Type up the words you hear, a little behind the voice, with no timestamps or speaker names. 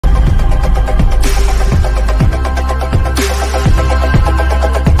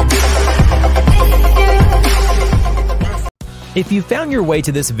If you found your way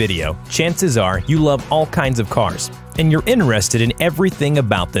to this video, chances are you love all kinds of cars, and you're interested in everything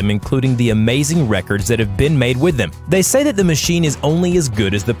about them, including the amazing records that have been made with them. They say that the machine is only as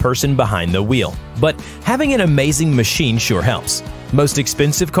good as the person behind the wheel, but having an amazing machine sure helps. Most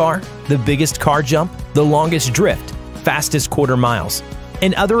expensive car, the biggest car jump, the longest drift, fastest quarter miles,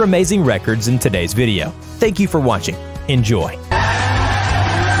 and other amazing records in today's video. Thank you for watching. Enjoy.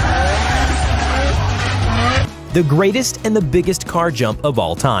 The greatest and the biggest car jump of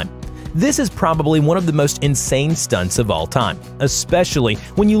all time. This is probably one of the most insane stunts of all time, especially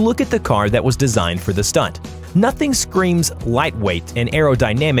when you look at the car that was designed for the stunt. Nothing screams lightweight and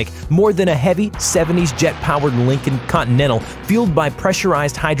aerodynamic more than a heavy 70s jet-powered Lincoln Continental fueled by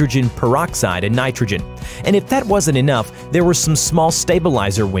pressurized hydrogen peroxide and nitrogen. And if that wasn't enough, there were some small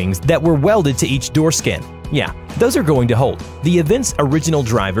stabilizer wings that were welded to each door skin. Yeah, those are going to hold. The event's original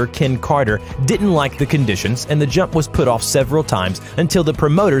driver, Ken Carter, didn't like the conditions, and the jump was put off several times until the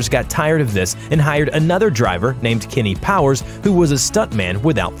promoters got tired of this and hired another driver named Kenny Powers, who was a stuntman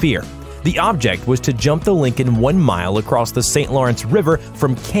without fear. The object was to jump the Lincoln 1 mile across the St. Lawrence River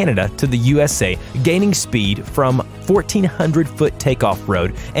from Canada to the USA, gaining speed from 1,400-foot takeoff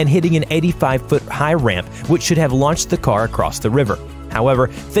road and hitting an 85-foot high ramp, which should have launched the car across the river. However,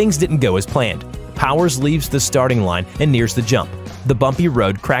 things didn't go as planned. Powers leaves the starting line and nears the jump. The bumpy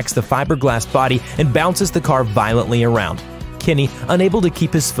road cracks the fiberglass body and bounces the car violently around. Kenny, unable to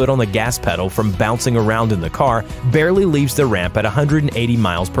keep his foot on the gas pedal from bouncing around in the car, barely leaves the ramp at 180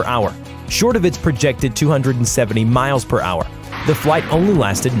 miles per hour, short of its projected 270 miles per hour. The flight only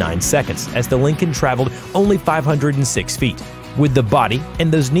lasted 9 seconds, as the Lincoln traveled only 506 feet, with the body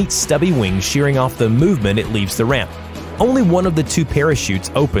and those neat stubby wings shearing off the movement it leaves the ramp. Only one of the 2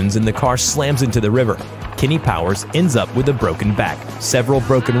 parachutes opens and the car slams into the river. Kenny Powers ends up with a broken back, several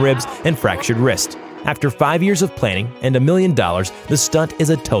broken ribs, and fractured wrist. After 5 years of planning and $1 million, the stunt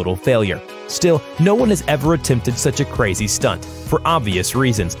is a total failure. Still, no one has ever attempted such a crazy stunt, for obvious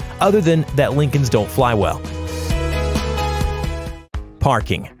reasons, other than that Lincolns don't fly well.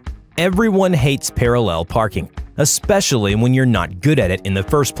 Parking. Everyone hates parallel parking, especially when you're not good at it in the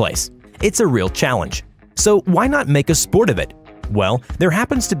first place. It's a real challenge. So why not make a sport of it? Well, there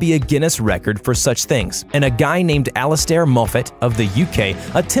happens to be a Guinness record for such things, and a guy named Alistair Moffat of the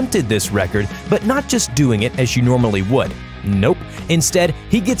UK attempted this record, but not just doing it as you normally would. Nope. Instead,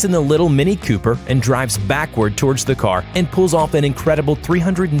 he gets in the little Mini Cooper and drives backward towards the car and pulls off an incredible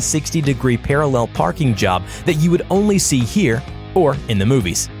 360-degree parallel parking job that you would only see here or in the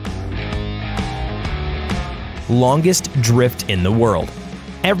movies. Longest drift in the world.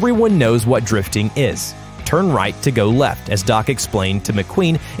 Everyone knows what drifting is. Turn right to go left, as Doc explained to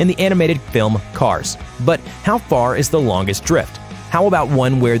McQueen in the animated film Cars. But how far is the longest drift? How about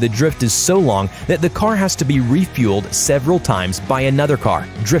one where the drift is so long that the car has to be refueled several times by another car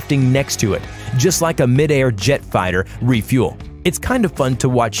drifting next to it, just like a mid-air jet fighter refuel? It's kind of fun to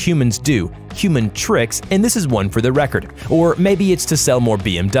watch humans do human tricks, and this is one for the record. Or maybe it's to sell more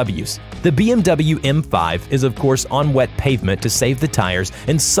BMWs. The BMW M5 is of course on wet pavement to save the tires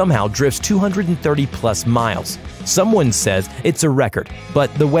and somehow drifts 230 plus miles. Someone says it's a record,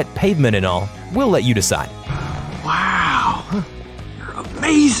 but the wet pavement and all, we'll let you decide. Wow, you're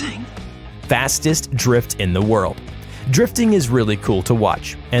amazing! Fastest drift in the world. Drifting is really cool to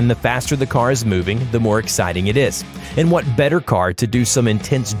watch, and the faster the car is moving, the more exciting it is. And what better car to do some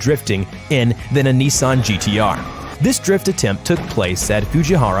intense drifting in than a Nissan GTR? This drift attempt took place at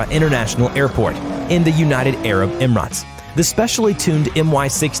Fujiwara International Airport in the United Arab Emirates. The specially tuned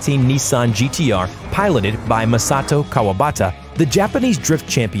MY16 Nissan GTR, piloted by Masato Kawabata, the Japanese Drift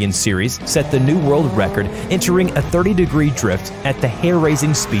Champion Series, set the new world record, entering a 30-degree drift at the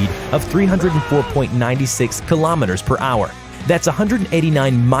hair-raising speed of 304.96 kilometers per hour. That's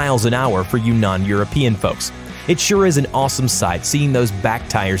 189 miles an hour for you non-European folks. It sure is an awesome sight seeing those back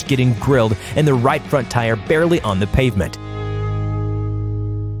tires getting grilled and the right front tire barely on the pavement.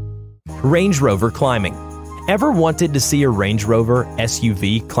 Range Rover climbing. Ever wanted to see a Range Rover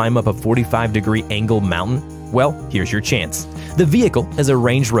SUV climb up a 45-degree angle mountain? Well, here's your chance. The vehicle is a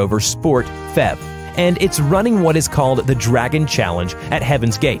Range Rover Sport PHEV, and it's running what is called the Dragon Challenge at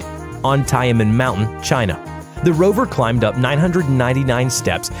Heaven's Gate on Tianmen Mountain, China. The Rover climbed up 999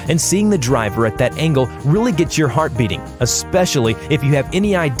 steps, and seeing the driver at that angle really gets your heart beating, especially if you have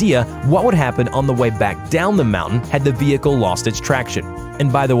any idea what would happen on the way back down the mountain had the vehicle lost its traction.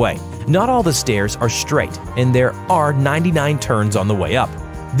 And by the way, not all the stairs are straight, and there are 99 turns on the way up.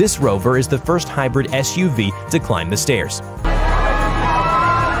 This Rover is the first hybrid SUV to climb the stairs.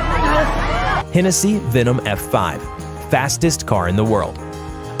 Hennessy Venom F5, fastest car in the world.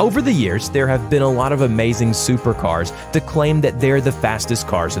 Over the years, there have been a lot of amazing supercars to claim that they're the fastest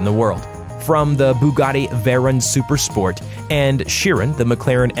cars in the world. From the Bugatti Veyron Super Sport and Chiron, the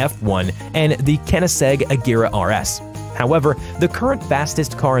McLaren F1, and the Koenigsegg Agera RS. However, the current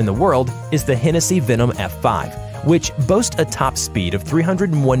fastest car in the world is the Hennessy Venom F5, which boasts a top speed of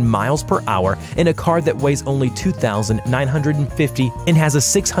 301 miles per hour in a car that weighs only 2,950 and has a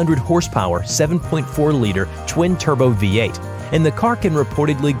 600 horsepower 7.4-liter twin-turbo V8. And the car can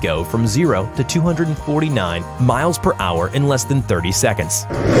reportedly go from 0 to 249 miles per hour in less than 30 seconds.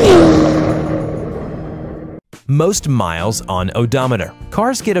 Most miles on odometer.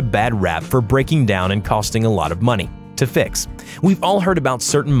 Cars get a bad rap for breaking down and costing a lot of money to fix. We've all heard about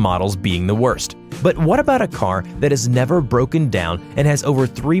certain models being the worst. But what about a car that has never broken down and has over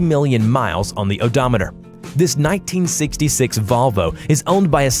 3 million miles on the odometer? This 1966 Volvo is owned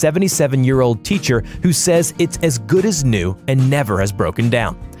by a 77-year-old teacher who says it's as good as new and never has broken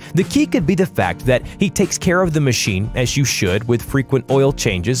down. The key could be the fact that he takes care of the machine as you should, with frequent oil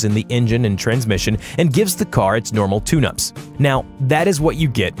changes in the engine and transmission, and gives the car its normal tune-ups. Now, that is what you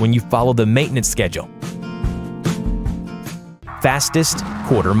get when you follow the maintenance schedule. Fastest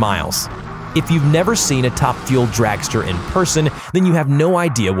quarter miles. If you've never seen a top fuel dragster in person, then you have no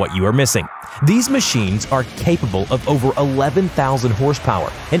idea what you are missing. These machines are capable of over 11,000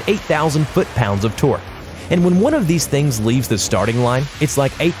 horsepower and 8,000 foot-pounds of torque. And when one of these things leaves the starting line, it's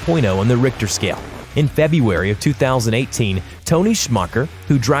like 8.0 on the Richter scale. In February of 2018, Tony Schumacher,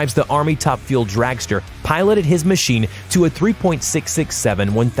 who drives the Army Top Fuel dragster, piloted his machine to a 3.667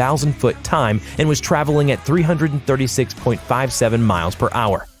 1,000-foot time and was traveling at 336.57 miles per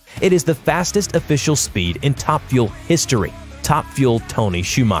hour. It is the fastest official speed in Top Fuel history. Top Fuel Tony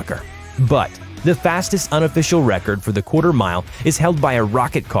Schumacher. But the fastest unofficial record for the quarter mile is held by a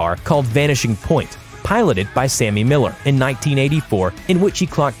rocket car called Vanishing Point, piloted by Sammy Miller in 1984, in which he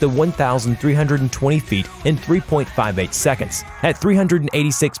clocked the 1,320 feet in 3.58 seconds at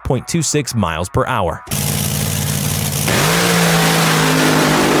 386.26 miles per hour.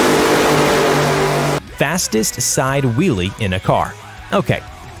 Fastest side wheelie in a car. Okay,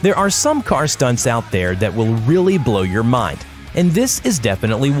 there are some car stunts out there that will really blow your mind, and this is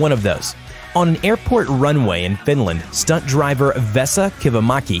definitely one of those. On an airport runway in Finland, stunt driver Vesa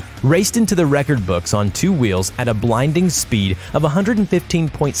Kivimaki raced into the record books on two wheels at a blinding speed of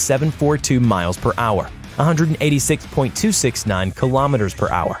 115.742 miles per hour, 186.269 kilometers per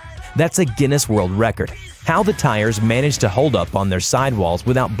hour. That's a Guinness World Record. How the tires managed to hold up on their sidewalls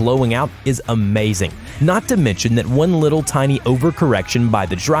without blowing out is amazing. Not to mention that one little tiny overcorrection by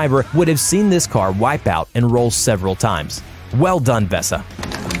the driver would have seen this car wipe out and roll several times. Well done, Vesa.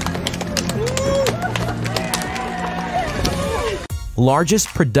 Largest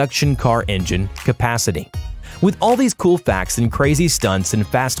production car engine capacity. With all these cool facts and crazy stunts and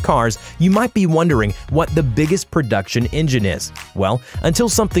fast cars, you might be wondering what the biggest production engine is. Well, until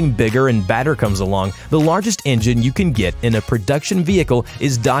something bigger and badder comes along, the largest engine you can get in a production vehicle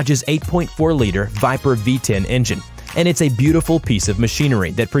is Dodge's 8.4-liter Viper V10 engine. And it's a beautiful piece of machinery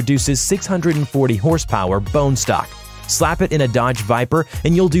that produces 640 horsepower bone stock. Slap it in a Dodge Viper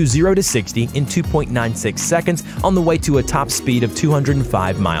and you'll do 0 to 60 in 2.96 seconds on the way to a top speed of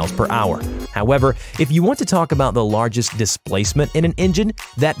 205 miles per hour. However, if you want to talk about the largest displacement in an engine,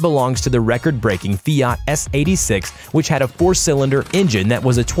 that belongs to the record-breaking Fiat S86, which had a 4-cylinder engine that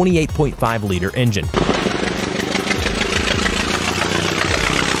was a 28.5-liter engine.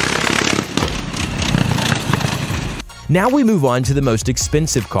 Now we move on to the most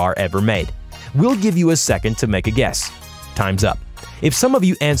expensive car ever made. We'll give you a second to make a guess. Time's up. If some of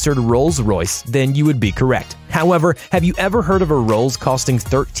you answered Rolls-Royce, then you would be correct. However, have you ever heard of a Rolls costing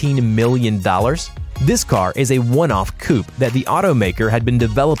 $13 million? This car is a one-off coupe that the automaker had been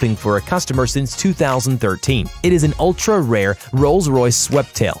developing for a customer since 2013. It is an ultra-rare Rolls-Royce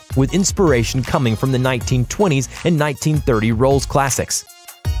Sweptail, with inspiration coming from the 1920s and 1930 Rolls classics.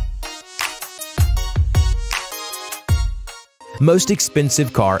 Most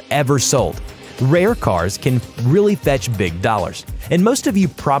expensive car ever sold. Rare cars can really fetch big dollars, and most of you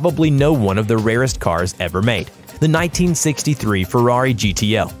probably know one of the rarest cars ever made, the 1963 Ferrari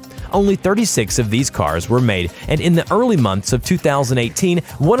GTO. Only 36 of these cars were made, and in the early months of 2018,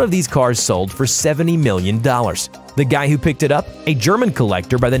 one of these cars sold for $70 million. The guy who picked it up? A German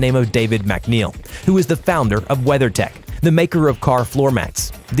collector by the name of David McNeil, who is the founder of WeatherTech, the maker of car floor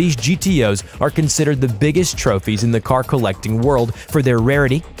mats. These GTOs are considered the biggest trophies in the car collecting world for their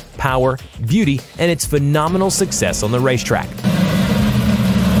rarity, power, beauty, and its phenomenal success on the racetrack.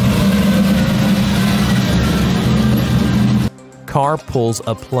 Car pulls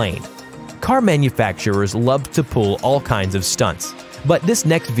a plane. Car manufacturers love to pull all kinds of stunts. But this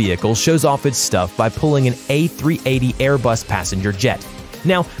next vehicle shows off its stuff by pulling an A380 Airbus passenger jet.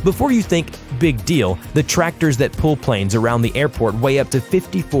 Now, before you think, big deal, the tractors that pull planes around the airport weigh up to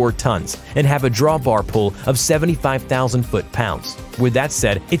 54 tons and have a drawbar pull of 75,000 foot-pounds. With that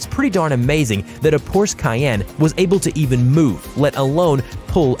said, it's pretty darn amazing that a Porsche Cayenne was able to even move, let alone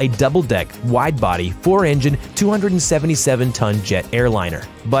pull a double-deck, wide-body, 4-engine, 277-ton jet airliner.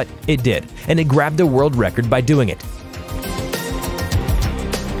 But it did, and it grabbed a world record by doing it.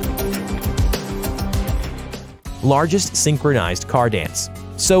 Largest synchronized car dance.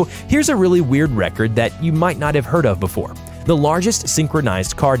 So here's a really weird record that you might not have heard of before. The largest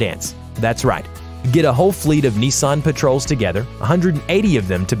synchronized car dance. That's right. Get a whole fleet of Nissan Patrols together, 180 of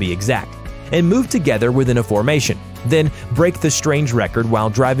them to be exact, and move together within a formation. Then break the strange record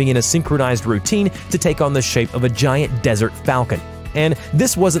while driving in a synchronized routine to take on the shape of a giant desert falcon. And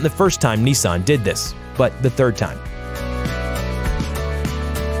this wasn't the first time Nissan did this, but the third time.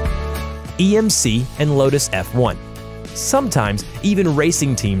 EMC and Lotus F1. Sometimes even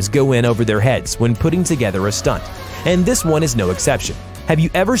racing teams go in over their heads when putting together a stunt, and this one is no exception. Have you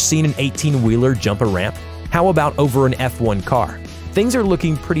ever seen an 18-wheeler jump a ramp? How about over an F1 car? Things are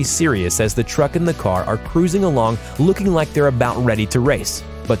looking pretty serious as the truck and the car are cruising along looking like they're about ready to race.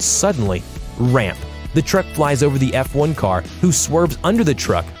 But suddenly, ramp. The truck flies over the F1 car, who swerves under the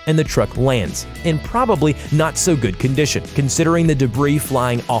truck, and the truck lands, in probably not so good condition, considering the debris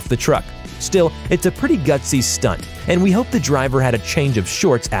flying off the truck. Still, it's a pretty gutsy stunt, and we hope the driver had a change of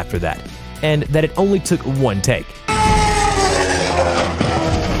shorts after that, and that it only took one take.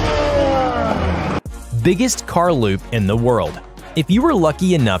 Biggest car loop in the world. If you were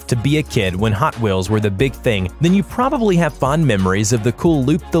lucky enough to be a kid when Hot Wheels were the big thing, then you probably have fond memories of the cool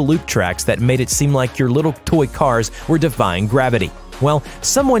loop-the-loop tracks that made it seem like your little toy cars were defying gravity. Well,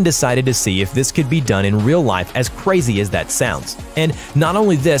 someone decided to see if this could be done in real life, as crazy as that sounds. And not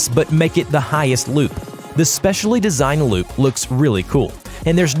only this, but make it the highest loop. The specially designed loop looks really cool,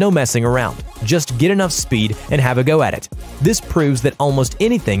 and there's no messing around. Just get enough speed and have a go at it. This proves that almost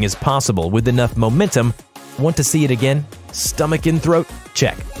anything is possible with enough momentum. Want to see it again? Stomach and throat?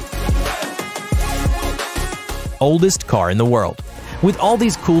 Check. Oldest car in the world. With all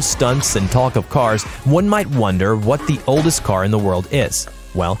these cool stunts and talk of cars, one might wonder what the oldest car in the world is.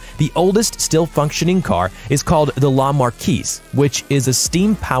 Well, the oldest still functioning car is called the La Marquise, which is a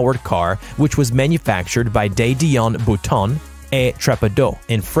steam-powered car which was manufactured by Des Dion Bouton et Trépadeau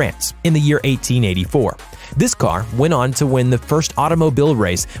in France in the year 1884. This car went on to win the first automobile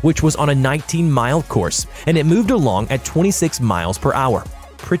race, which was on a 19-mile course, and it moved along at 26 miles per hour.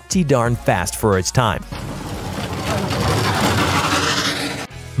 Pretty darn fast for its time.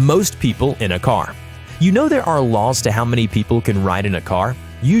 Most people in a car. You know there are laws to how many people can ride in a car?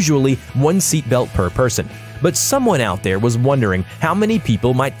 Usually one seatbelt per person. But someone out there was wondering how many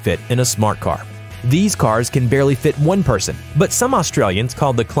people might fit in a smart car. These cars can barely fit one person, but some Australians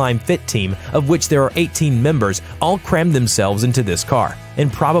called the Climb Fit team, of which there are 18 members, all crammed themselves into this car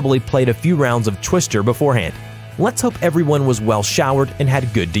and probably played a few rounds of Twister beforehand. Let's hope everyone was well showered and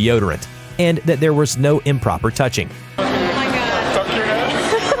had good deodorant, and that there was no improper touching.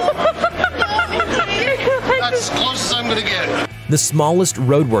 That's as close as I'm gonna get. The smallest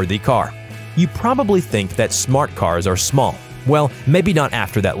roadworthy car. You probably think that smart cars are small. Well, maybe not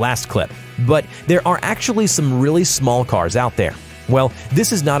after that last clip, but there are actually some really small cars out there. Well,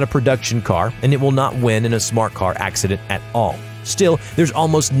 this is not a production car, and it will not win in a smart car accident at all. Still, there's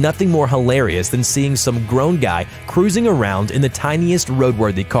almost nothing more hilarious than seeing some grown guy cruising around in the tiniest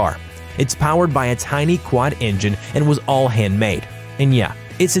roadworthy car. It's powered by a tiny quad engine and was all handmade. And yeah,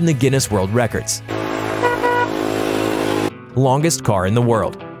 it's in the Guinness World Records. Longest car in the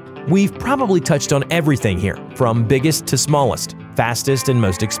world. We've probably touched on everything here, from biggest to smallest, fastest and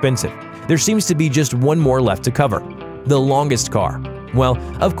most expensive. There seems to be just one more left to cover. The longest car. Well,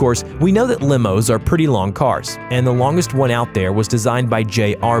 of course, we know that limos are pretty long cars, and the longest one out there was designed by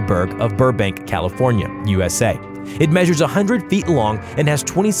J.R. Berg of Burbank, California, USA. It measures 100 feet long and has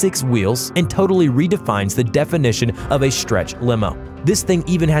 26 wheels and totally redefines the definition of a stretch limo. This thing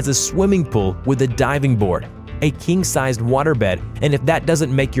even has a swimming pool with a diving board, a king-sized waterbed, and if that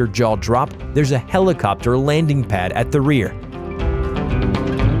doesn't make your jaw drop, there's a helicopter landing pad at the rear.